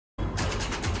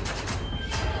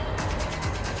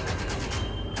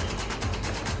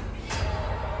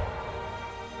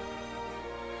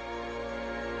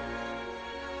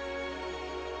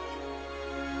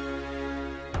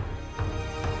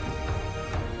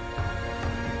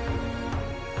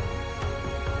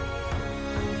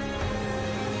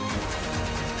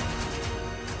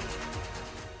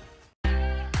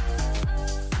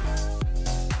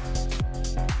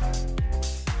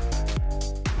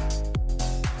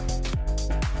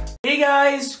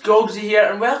guys, Gogsy here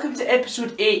and welcome to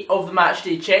episode 8 of the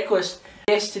Matchday Checklist.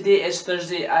 Yes, today is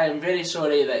Thursday. I am very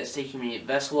sorry that it's taking me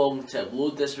this long to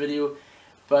upload this video,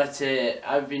 but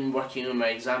I've been working on my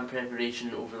exam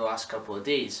preparation over the last couple of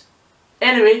days.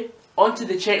 Anyway, on to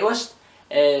the checklist.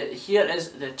 Here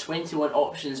is the 21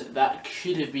 options that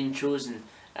could have been chosen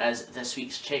as this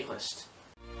week's checklist.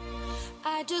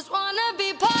 I just wanna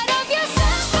be part of your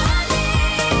symphony.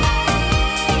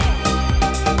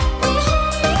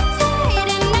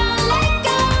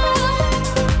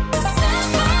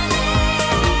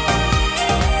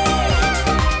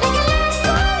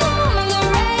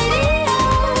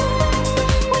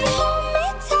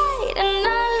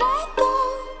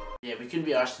 Yeah, we couldn't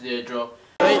be asked to do a draw.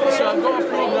 Right, so I've got a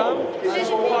programme. That's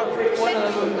part one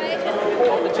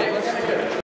of the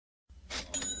checklist.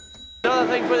 Another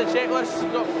thing for the checklist,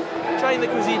 we've got trying the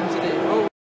cuisine today. Oh.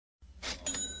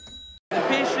 The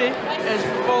pastry is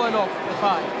falling off the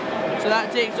pie, so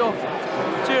that takes off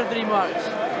 2 or 3 marks.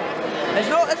 It's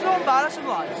not embarrassing,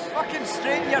 lads. Fucking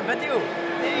straight in your video.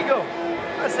 There you go.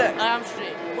 That's it. I am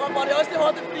straight. What money else do you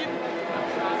want to feed?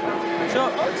 So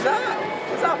What's that?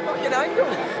 What's that fucking angle?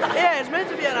 yeah, it's meant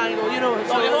to be an angle, you know.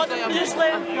 So it looks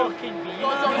like I'm fucking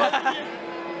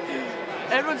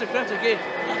everyone's a critic, eh?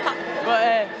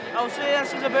 But I'll say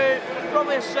this is about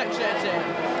probably a 6 out of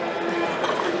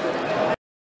 10.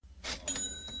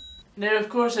 Now, of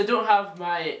course, I don't have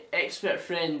my expert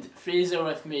friend Fraser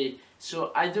with me,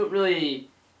 so I don't really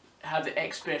have the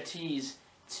expertise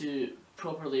to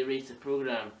properly rate a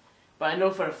programme. But I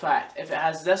know for a fact, if it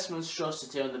has this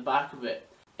monstrosity on the back of it,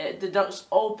 it deducts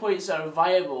all points that are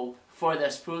viable for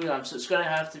this programme, so it's going to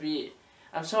have to be,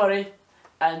 I'm sorry,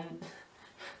 and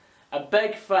a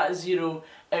big fat 0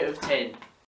 out of 10.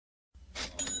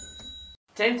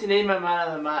 Time to name my man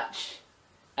of the match,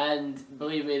 and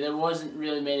believe me, there wasn't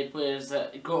really many players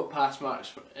that got pass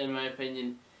marks in my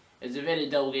opinion. It was a very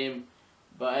dull game,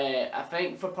 but I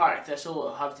think for Park Thistle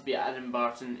it'll have to be Adam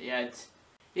Barton. He had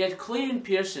Clay and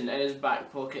Pearson in his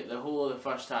back pocket the whole of the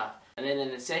first half, and then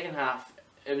in the second half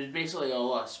it was basically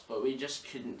all us, but we just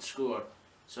couldn't score.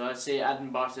 So I'd say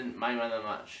Adam Barton, my man of the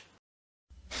match.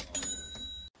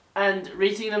 And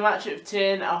rating the match out of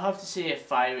 10, I'll have to say a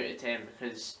 5 out of 10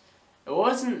 because it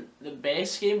wasn't the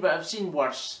best game, but I've seen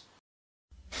worse.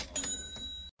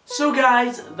 So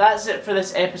guys, that's it for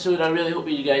this episode. I really hope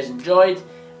you guys enjoyed,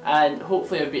 and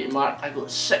hopefully I've beaten Mark. I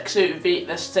got 6 out of 8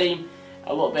 this time,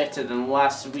 a lot better than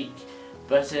last week.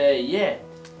 But yeah,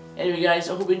 anyway guys,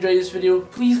 I hope you enjoyed this video.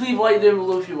 Please leave a like down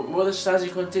below if you want more of this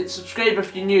Stazzy content. Subscribe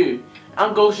if you're new.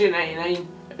 I'm Golshie99.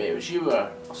 I bet it was you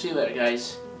were. I'll see you later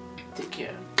guys. Take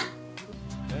care.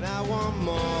 And I want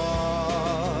more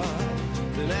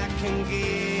than I can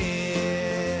give.